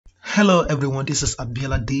Hello everyone, this is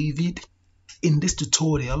Abiola David. In this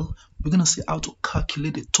tutorial, we're going to see how to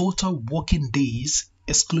calculate the total working days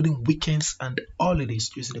excluding weekends and holidays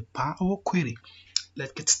using the Power Query.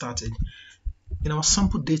 Let's get started. In our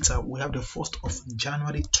sample data, we have the 1st of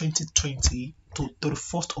January 2020 to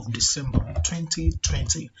 31st of December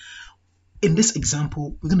 2020. In this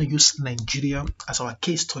example, we're going to use Nigeria as our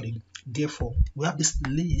case study. Therefore, we have this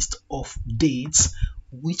list of dates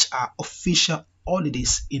which are official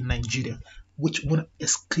holidays in Nigeria, which we want to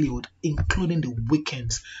exclude, including the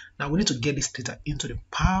weekends. Now, we need to get this data into the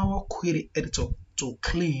Power Query editor to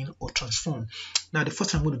clean or transform. Now, the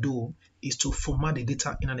first thing I'm going to do is to format the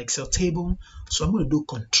data in an Excel table. So I'm going to do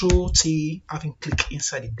Control T, having clicked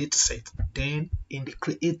inside the dataset. Then in the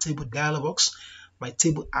Create Table dialog box, my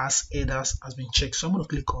table as headers has been checked. So I'm going to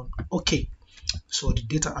click on OK. So the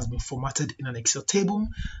data has been formatted in an Excel table.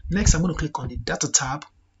 Next, I'm going to click on the Data tab.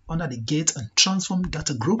 Under the Get and Transform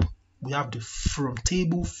Data group, we have the From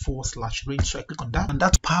Table /range. So I click on that, and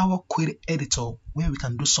that's Power Query Editor, where we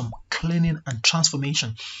can do some cleaning and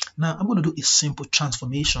transformation. Now I'm going to do a simple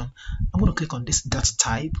transformation. I'm going to click on this data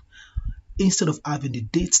type. Instead of having the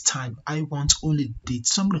date type, I want only date.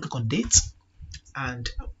 So I'm going to click on date and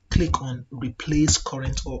click on replace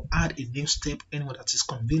current or add a new step anywhere that is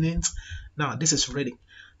convenient. Now this is ready.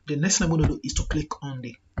 The next thing I'm going to do is to click on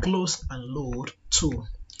the Close and Load tool.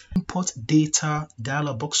 Import data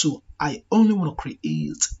dialog box. So I only want to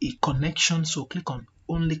create a connection. So click on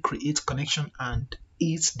only create connection and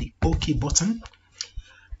hit the OK button.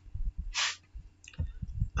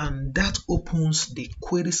 And that opens the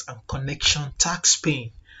queries and connection tags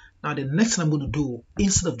pane. Now the next thing I'm going to do,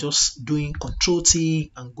 instead of just doing Control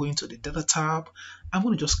T and going to the data tab, I'm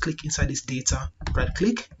going to just click inside this data, right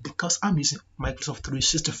click, because I'm using Microsoft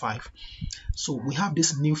 365. So we have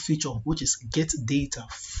this new feature which is get data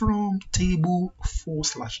from table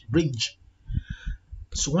 /range.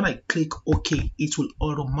 So when I click OK, it will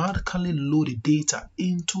automatically load the data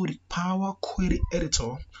into the Power Query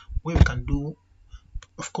editor, where we can do,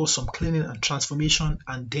 of course, some cleaning and transformation,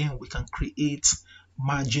 and then we can create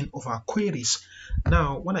margin of our queries.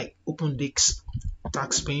 Now when I open this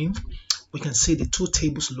tags pane, we can see the two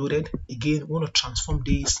tables loaded. Again, we want to transform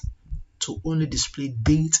these to only display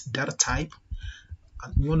date data type,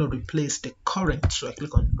 and we want to replace the current. So I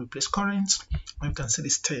click on replace current, and you can see the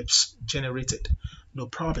steps generated. No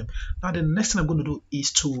problem. Now the next thing I'm going to do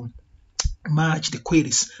is to merge the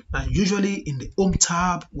queries. Now usually in the Home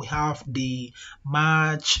tab, we have the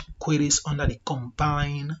merge queries under the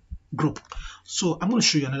combine group. So I'm going to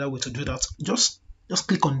show you another way to do that. Just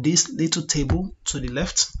click on this little table to the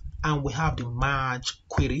left, and we have the merge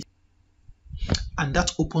query, and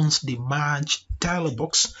that opens the merge dialog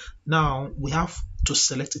box. Now we have to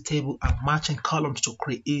select a table and matching columns to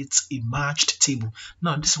create a merged table.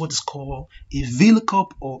 Now this is what is called a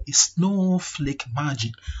VLOOKUP or a snowflake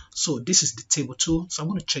margin. So this is the table 2. So I'm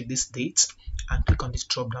going to check this date and click on this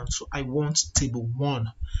drop down. So I want table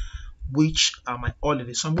 1, which are my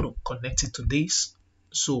holidays. So I'm going to connect it to this.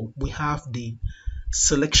 So we have the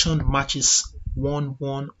selection matches 1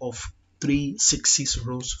 of 366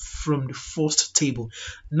 rows from the first table.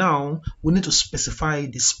 Now we need to specify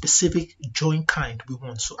the specific join kind we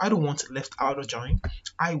want. So I don't want left outer join.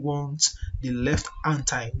 I want the left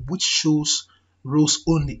anti, which shows rows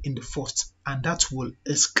only in the first, and that will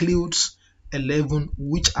exclude 11,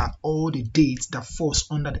 which are all the dates that falls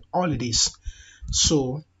under the holidays.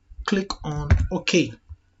 So click on OK.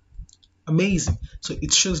 Amazing. So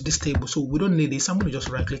it shows this table, so we don't need this. I'm going to just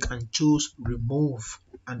right click and choose remove,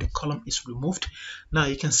 and the column is removed. Now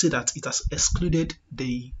you can see that it has excluded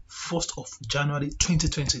the 1st of January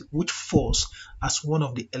 2020, which falls as one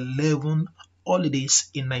of the 11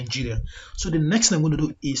 holidays in Nigeria. So the next thing I'm going to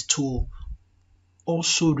do is to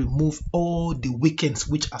also remove all the weekends,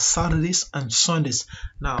 which are Saturdays and Sundays.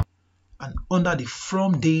 Now, and under the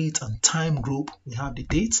From Date and Time group, we have the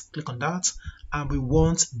date. Click on that, and we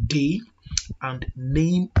want day and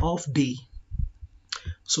name of day.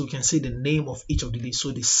 So we can see the name of each of the days.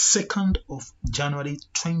 So the 2nd of January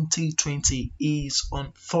 2020 is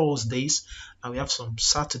on Thursdays, and we have some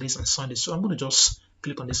Saturdays and Sundays. So I'm going to just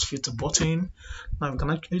click on this filter button. Now we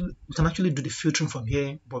can actually do the filtering from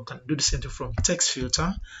here, but we can do the same thing from text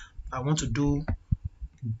filter. I want to do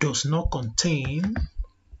does not contain.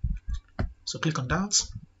 So click on that,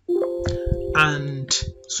 and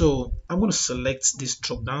so I'm going to select this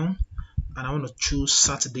drop down, and I want to choose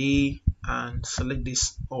Saturday and select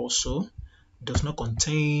this also, does not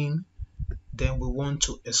contain. Then we want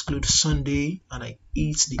to exclude Sunday, and I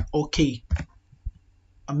hit the OK.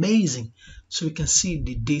 Amazing. So we can see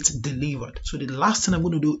the date delivered. So the last thing I'm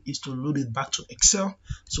going to do is to load it back to Excel.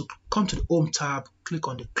 So come to the Home tab, click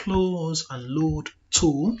on the Close and Load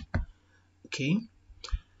tool. Okay.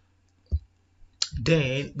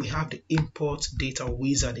 Then we have the Import Data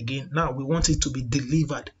Wizard again. Now we want it to be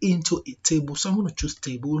delivered into a table. So I'm going to choose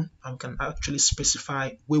Table and can actually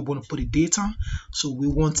specify where we want to put the data. So we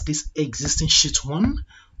want this existing sheet 1.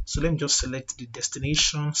 So let me just select the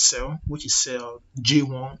destination cell, which is cell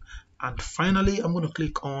J1. And finally, I'm going to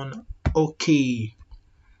click on OK.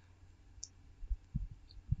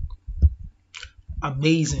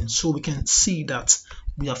 Amazing. So we can see that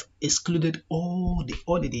we have excluded all the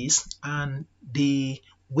holidays and the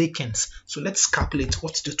weekends. So let's calculate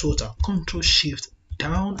what's the total. Control Shift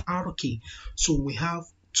down arrow key. So we have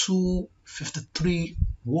 253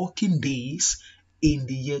 working days in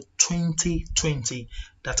the year 2020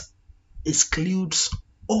 that excludes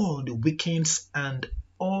all the weekends and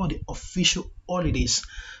all the official holidays.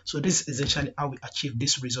 So this is essentially how we achieve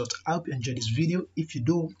this result. I hope you enjoyed this video. If you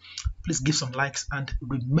do, please give some likes and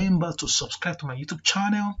remember to subscribe to my YouTube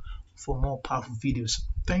channel for more powerful videos.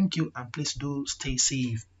 Thank you, and please do stay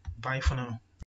safe. Bye for now.